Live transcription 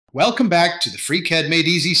Welcome back to the FreeCAD Made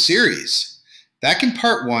Easy series. Back in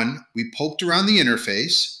part 1, we poked around the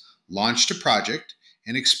interface, launched a project,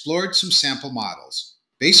 and explored some sample models,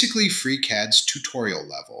 basically FreeCAD's tutorial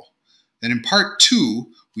level. Then in part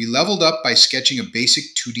 2, we leveled up by sketching a basic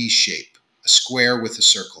 2D shape, a square with a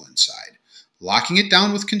circle inside, locking it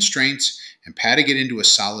down with constraints and patting it into a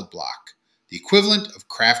solid block, the equivalent of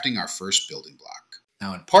crafting our first building block.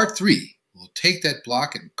 Now in part 3, we'll take that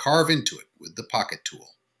block and carve into it with the pocket tool.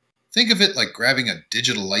 Think of it like grabbing a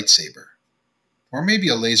digital lightsaber, or maybe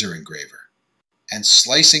a laser engraver, and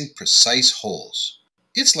slicing precise holes.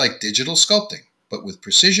 It's like digital sculpting, but with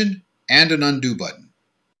precision and an undo button.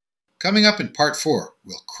 Coming up in part 4,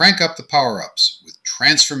 we'll crank up the power-ups with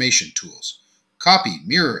transformation tools, copy,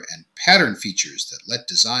 mirror, and pattern features that let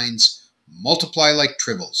designs multiply like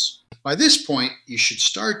tribbles. By this point, you should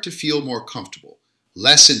start to feel more comfortable,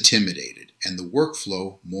 less intimidated, and the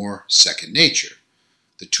workflow more second nature.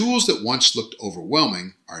 The tools that once looked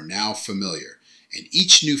overwhelming are now familiar, and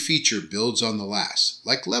each new feature builds on the last,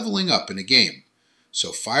 like leveling up in a game.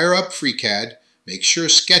 So fire up FreeCAD, make sure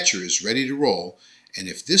Sketcher is ready to roll, and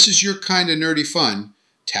if this is your kind of nerdy fun,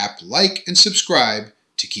 tap like and subscribe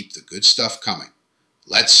to keep the good stuff coming.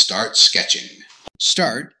 Let's start sketching.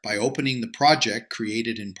 Start by opening the project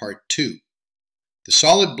created in part 2. The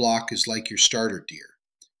solid block is like your starter deer.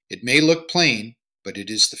 It may look plain, but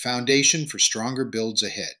it is the foundation for stronger builds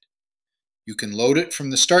ahead. You can load it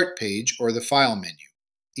from the Start page or the File menu.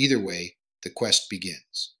 Either way, the quest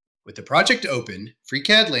begins. With the project open,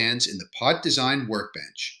 FreeCAD lands in the Pod Design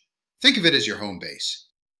Workbench. Think of it as your home base.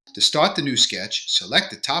 To start the new sketch,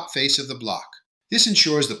 select the top face of the block. This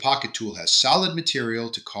ensures the Pocket tool has solid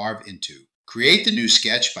material to carve into. Create the new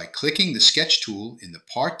sketch by clicking the Sketch tool in the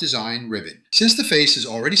Part Design ribbon. Since the face is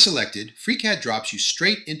already selected, FreeCAD drops you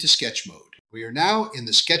straight into sketch mode. We are now in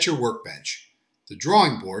the Sketcher Workbench, the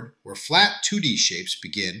drawing board where flat 2D shapes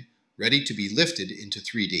begin, ready to be lifted into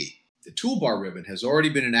 3D. The toolbar ribbon has already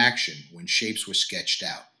been in action when shapes were sketched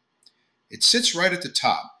out. It sits right at the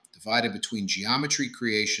top, divided between geometry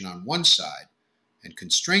creation on one side and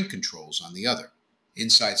constraint controls on the other.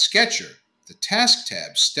 Inside Sketcher, the Task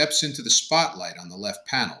tab steps into the spotlight on the left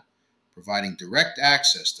panel, providing direct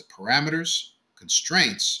access to parameters,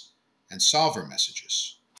 constraints, and solver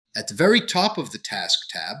messages. At the very top of the Task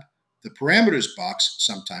tab, the Parameters box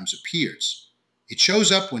sometimes appears. It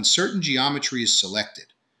shows up when certain geometry is selected.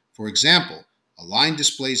 For example, a line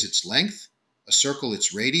displays its length, a circle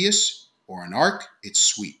its radius, or an arc its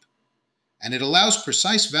sweep. And it allows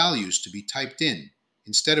precise values to be typed in,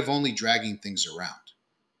 instead of only dragging things around.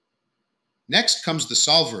 Next comes the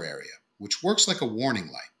Solver area, which works like a warning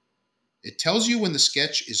light. It tells you when the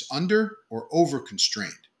sketch is under or over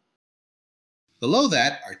constrained. Below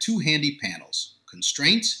that are two handy panels,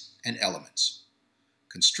 Constraints and Elements.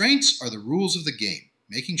 Constraints are the rules of the game,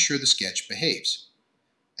 making sure the sketch behaves.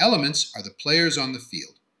 Elements are the players on the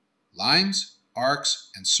field, lines, arcs,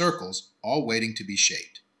 and circles all waiting to be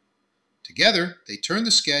shaped. Together, they turn the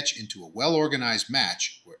sketch into a well-organized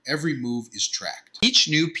match where every move is tracked. Each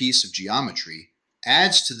new piece of geometry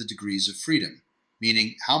adds to the degrees of freedom,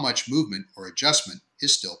 meaning how much movement or adjustment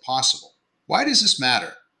is still possible. Why does this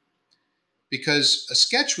matter? Because a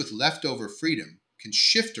sketch with leftover freedom can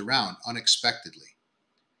shift around unexpectedly.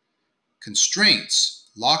 Constraints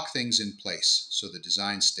lock things in place so the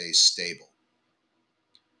design stays stable.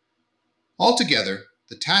 Altogether,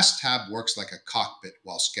 the Task tab works like a cockpit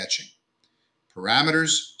while sketching.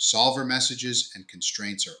 Parameters, solver messages, and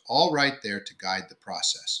constraints are all right there to guide the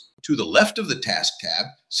process. To the left of the Task tab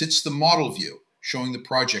sits the Model view, showing the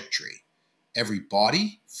project tree. Every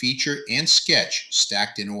body, feature, and sketch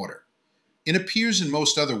stacked in order. It appears in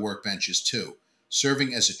most other workbenches too,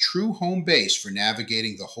 serving as a true home base for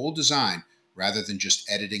navigating the whole design rather than just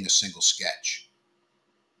editing a single sketch.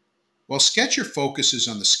 While Sketcher focuses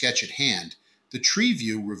on the sketch at hand, the tree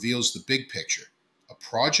view reveals the big picture, a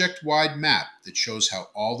project-wide map that shows how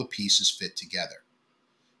all the pieces fit together.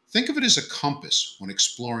 Think of it as a compass when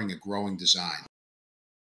exploring a growing design.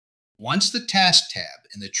 Once the Task tab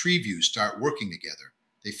and the tree view start working together,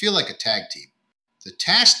 they feel like a tag team. The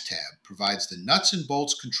Task tab provides the nuts and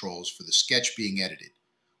bolts controls for the sketch being edited,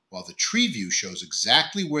 while the tree view shows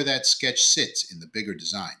exactly where that sketch sits in the bigger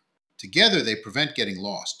design. Together, they prevent getting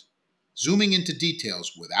lost, zooming into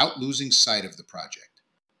details without losing sight of the project.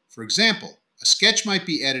 For example, a sketch might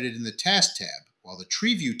be edited in the Task tab, while the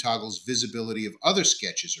tree view toggles visibility of other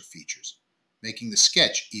sketches or features, making the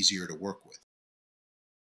sketch easier to work with.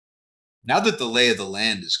 Now that the lay of the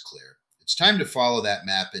land is clear, it's time to follow that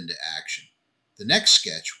map into action. The next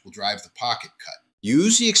sketch will drive the pocket cut.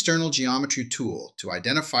 Use the external geometry tool to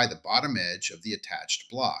identify the bottom edge of the attached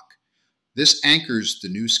block. This anchors the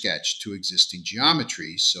new sketch to existing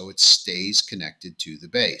geometry so it stays connected to the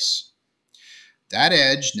base. That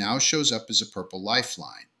edge now shows up as a purple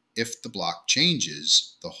lifeline. If the block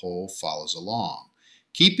changes, the hole follows along,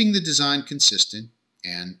 keeping the design consistent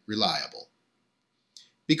and reliable.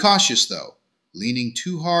 Be cautious though. Leaning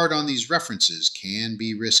too hard on these references can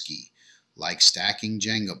be risky, like stacking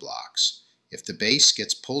Jenga blocks. If the base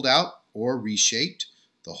gets pulled out or reshaped,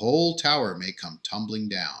 the whole tower may come tumbling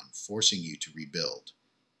down, forcing you to rebuild.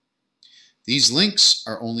 These links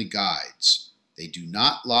are only guides. They do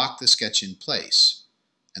not lock the sketch in place,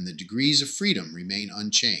 and the degrees of freedom remain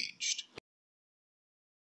unchanged.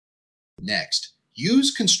 Next,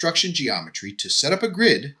 use construction geometry to set up a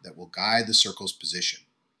grid that will guide the circle's position.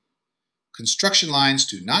 Construction lines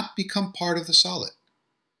do not become part of the solid.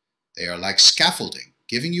 They are like scaffolding,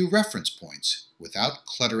 giving you reference points without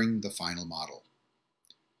cluttering the final model.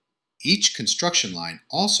 Each construction line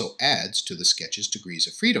also adds to the sketch's degrees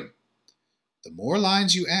of freedom. The more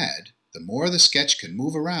lines you add, the more the sketch can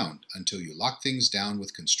move around until you lock things down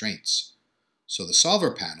with constraints. So the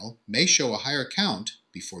solver panel may show a higher count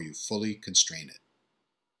before you fully constrain it.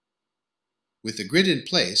 With the grid in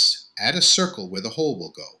place, add a circle where the hole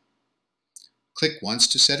will go. Click once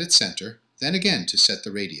to set its center, then again to set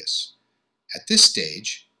the radius. At this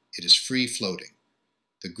stage, it is free floating.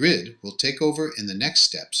 The grid will take over in the next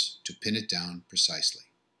steps to pin it down precisely.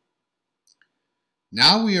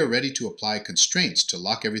 Now we are ready to apply constraints to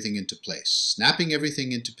lock everything into place, snapping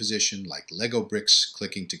everything into position like Lego bricks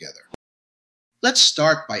clicking together. Let's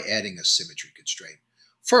start by adding a symmetry constraint.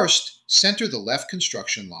 First, center the left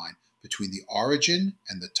construction line between the origin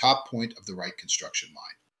and the top point of the right construction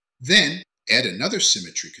line. Then, add another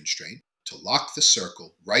symmetry constraint to lock the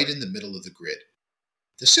circle right in the middle of the grid.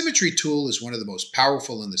 The symmetry tool is one of the most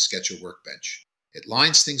powerful in the Sketcher Workbench. It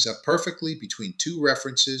lines things up perfectly between two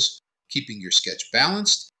references, keeping your sketch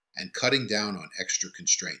balanced and cutting down on extra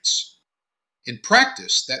constraints. In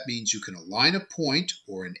practice, that means you can align a point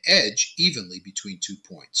or an edge evenly between 2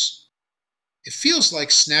 points. It feels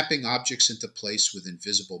like snapping objects into place with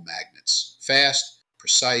invisible magnets. Fast,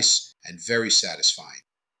 precise, and very satisfying.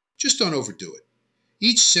 Just don't overdo it.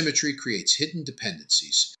 Each symmetry creates hidden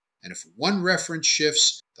dependencies, and if one reference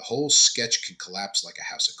shifts, the whole sketch can collapse like a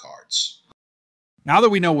house of cards. Now that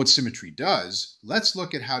we know what symmetry does, let's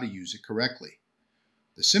look at how to use it correctly.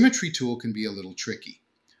 The symmetry tool can be a little tricky.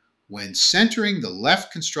 When centering the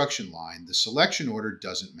left construction line, the selection order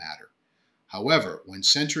doesn't matter. However, when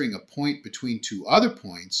centering a point between two other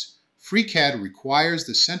points, FreeCAD requires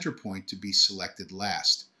the center point to be selected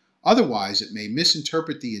last. Otherwise, it may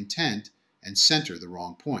misinterpret the intent and center the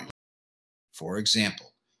wrong point. For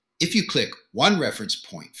example, if you click one reference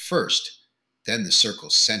point first, then the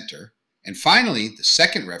circle's center, and finally the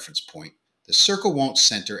second reference point, the circle won't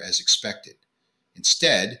center as expected.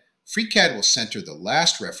 Instead, FreeCAD will center the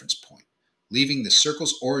last reference point, leaving the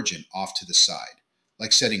circle's origin off to the side,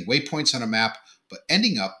 like setting waypoints on a map, but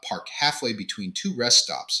ending up parked halfway between two rest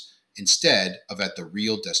stops instead of at the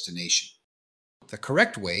real destination. The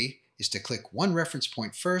correct way is to click one reference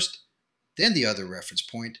point first, then the other reference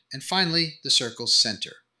point, and finally the circle's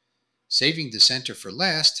center. Saving the center for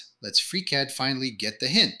last lets FreeCAD finally get the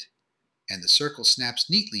hint, and the circle snaps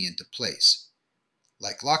neatly into place,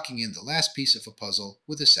 like locking in the last piece of a puzzle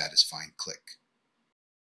with a satisfying click.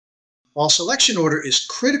 While selection order is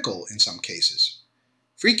critical in some cases,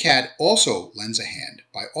 FreeCAD also lends a hand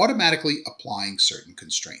by automatically applying certain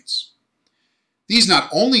constraints. These not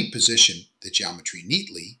only position the geometry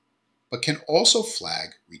neatly, but can also flag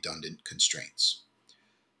redundant constraints.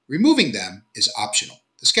 Removing them is optional.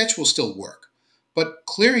 The sketch will still work, but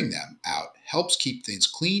clearing them out helps keep things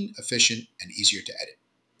clean, efficient, and easier to edit,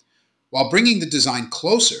 while bringing the design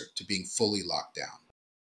closer to being fully locked down.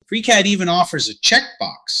 FreeCAD even offers a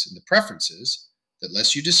checkbox in the preferences that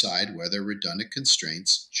lets you decide whether redundant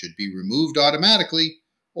constraints should be removed automatically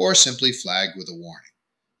or simply flagged with a warning.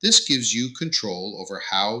 This gives you control over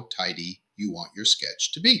how tidy you want your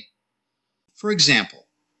sketch to be. For example,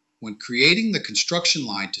 when creating the construction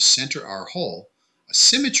line to center our hole, a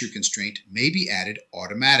symmetry constraint may be added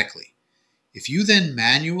automatically. If you then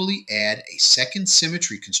manually add a second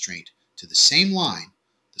symmetry constraint to the same line,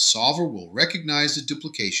 the solver will recognize the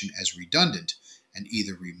duplication as redundant and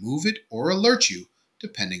either remove it or alert you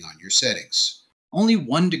depending on your settings. Only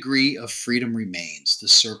 1 degree of freedom remains, the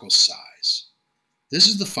circle size. This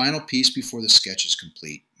is the final piece before the sketch is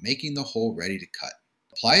complete, making the hole ready to cut.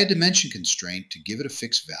 Apply a dimension constraint to give it a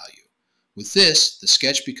fixed value. With this, the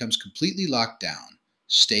sketch becomes completely locked down,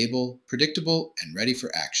 stable, predictable, and ready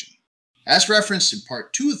for action. As referenced in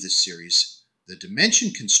part 2 of this series, the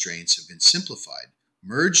dimension constraints have been simplified,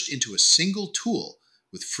 merged into a single tool,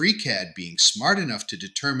 with FreeCAD being smart enough to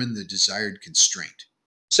determine the desired constraint.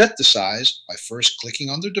 Set the size by first clicking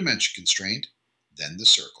on the dimension constraint, then the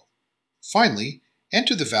circle. Finally,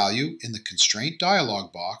 enter the value in the constraint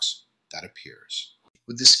dialog box that appears.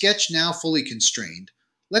 With the sketch now fully constrained,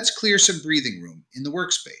 let's clear some breathing room in the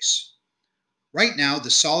workspace. Right now, the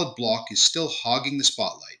solid block is still hogging the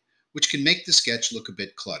spotlight, which can make the sketch look a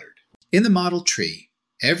bit cluttered. In the model tree,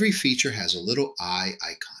 every feature has a little eye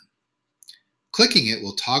icon. Clicking it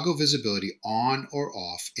will toggle visibility on or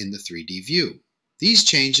off in the 3D view. These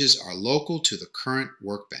changes are local to the current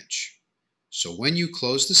workbench. So when you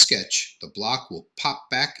close the sketch, the block will pop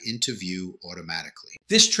back into view automatically.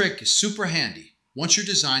 This trick is super handy once your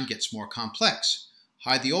design gets more complex.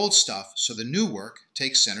 Hide the old stuff so the new work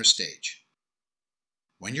takes center stage.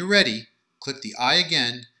 When you're ready, click the eye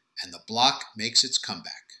again and the block makes its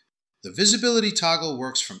comeback. The visibility toggle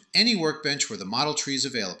works from any workbench where the model tree is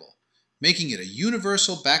available, making it a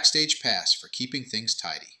universal backstage pass for keeping things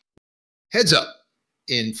tidy. Heads up!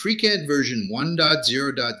 In FreeCAD version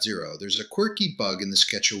 1.0.0, there's a quirky bug in the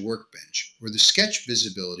Sketcher workbench where the sketch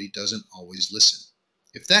visibility doesn't always listen.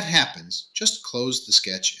 If that happens, just close the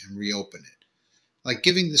sketch and reopen it, like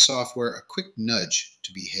giving the software a quick nudge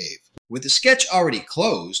to behave. With the sketch already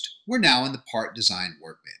closed, we're now in the Part Design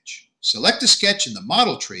workbench. Select a sketch in the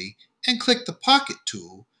model tree and click the Pocket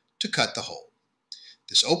tool to cut the hole.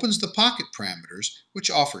 This opens the pocket parameters,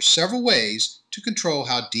 which offer several ways to control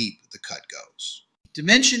how deep the cut goes.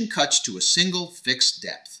 Dimension cuts to a single fixed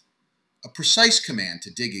depth. A precise command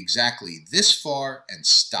to dig exactly this far and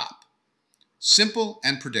stop. Simple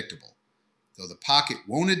and predictable, though the pocket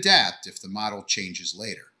won't adapt if the model changes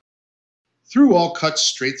later. Through all cuts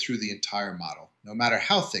straight through the entire model, no matter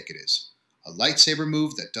how thick it is. A lightsaber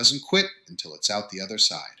move that doesn't quit until it's out the other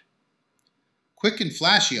side. Quick and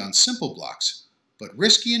flashy on simple blocks, but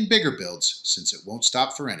risky in bigger builds since it won't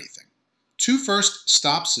stop for anything. 2 first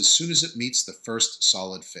stops as soon as it meets the first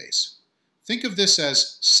solid face. Think of this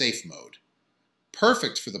as safe mode.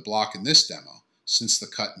 Perfect for the block in this demo, since the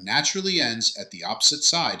cut naturally ends at the opposite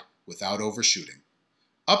side without overshooting.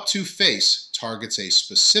 Up to face targets a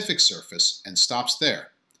specific surface and stops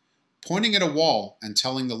there, pointing at a wall and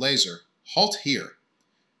telling the laser, halt here.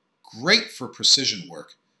 Great for precision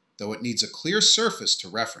work, though it needs a clear surface to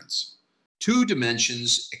reference. 2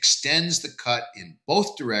 dimensions extends the cut in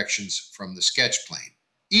both directions from the sketch plane,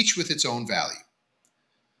 each with its own value.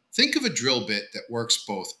 Think of a drill bit that works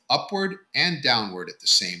both upward and downward at the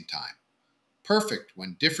same time. Perfect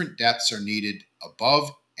when different depths are needed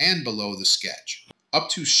above and below the sketch. Up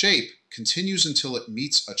to shape continues until it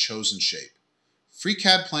meets a chosen shape.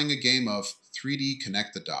 FreeCAD playing a game of 3D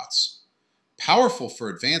connect the dots. Powerful for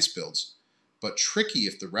advanced builds, but tricky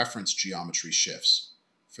if the reference geometry shifts.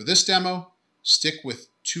 For this demo, stick with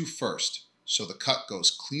 2 first, so the cut goes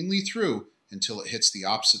cleanly through until it hits the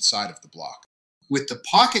opposite side of the block. With the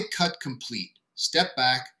pocket cut complete, step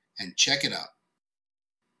back and check it out.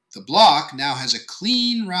 The block now has a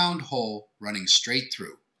clean round hole running straight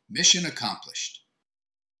through. Mission accomplished.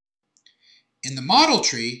 In the model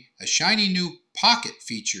tree, a shiny new pocket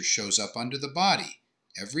feature shows up under the body.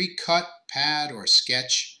 Every cut, pad, or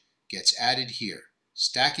sketch gets added here,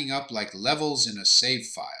 stacking up like levels in a save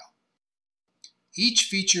file. Each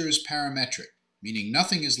feature is parametric, meaning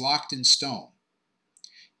nothing is locked in stone.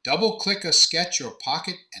 Double-click a sketch or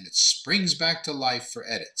pocket and it springs back to life for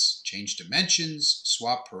edits. Change dimensions,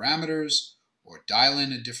 swap parameters, or dial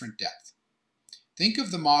in a different depth. Think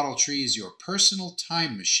of the model tree as your personal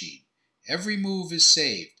time machine. Every move is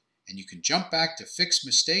saved, and you can jump back to fix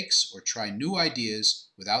mistakes or try new ideas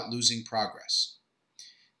without losing progress.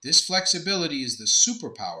 This flexibility is the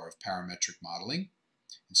superpower of parametric modeling.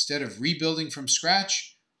 Instead of rebuilding from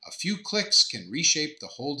scratch, a few clicks can reshape the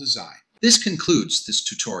whole design. This concludes this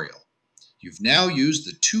tutorial. You've now used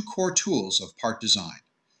the 2 core tools of part design: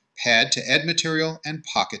 pad to add material and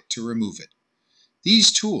pocket to remove it.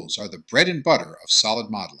 These tools are the bread and butter of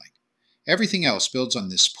solid modeling. Everything else builds on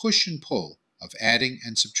this push and pull of adding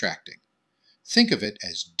and subtracting. Think of it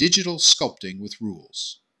as digital sculpting with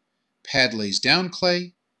rules. Pad lays down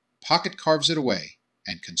clay, pocket carves it away,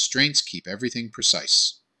 and constraints keep everything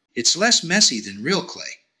precise. It's less messy than real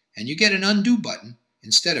clay, and you get an undo button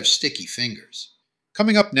instead of sticky fingers.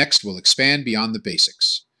 Coming up next, we'll expand beyond the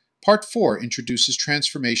basics. Part 4 introduces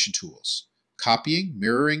transformation tools, copying,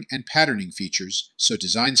 mirroring, and patterning features so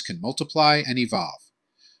designs can multiply and evolve.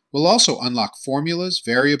 We'll also unlock formulas,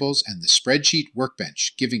 variables, and the spreadsheet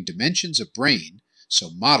workbench, giving dimensions a brain so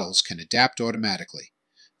models can adapt automatically.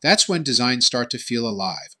 That's when designs start to feel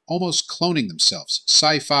alive, almost cloning themselves,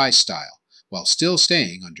 sci-fi style, while still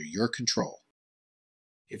staying under your control.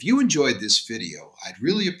 If you enjoyed this video, I'd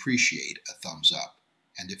really appreciate a thumbs up.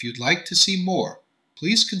 And if you'd like to see more,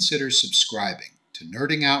 please consider subscribing to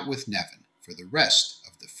Nerding Out with Nevin for the rest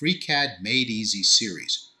of the FreeCAD Made Easy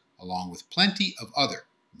series, along with plenty of other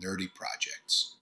nerdy projects.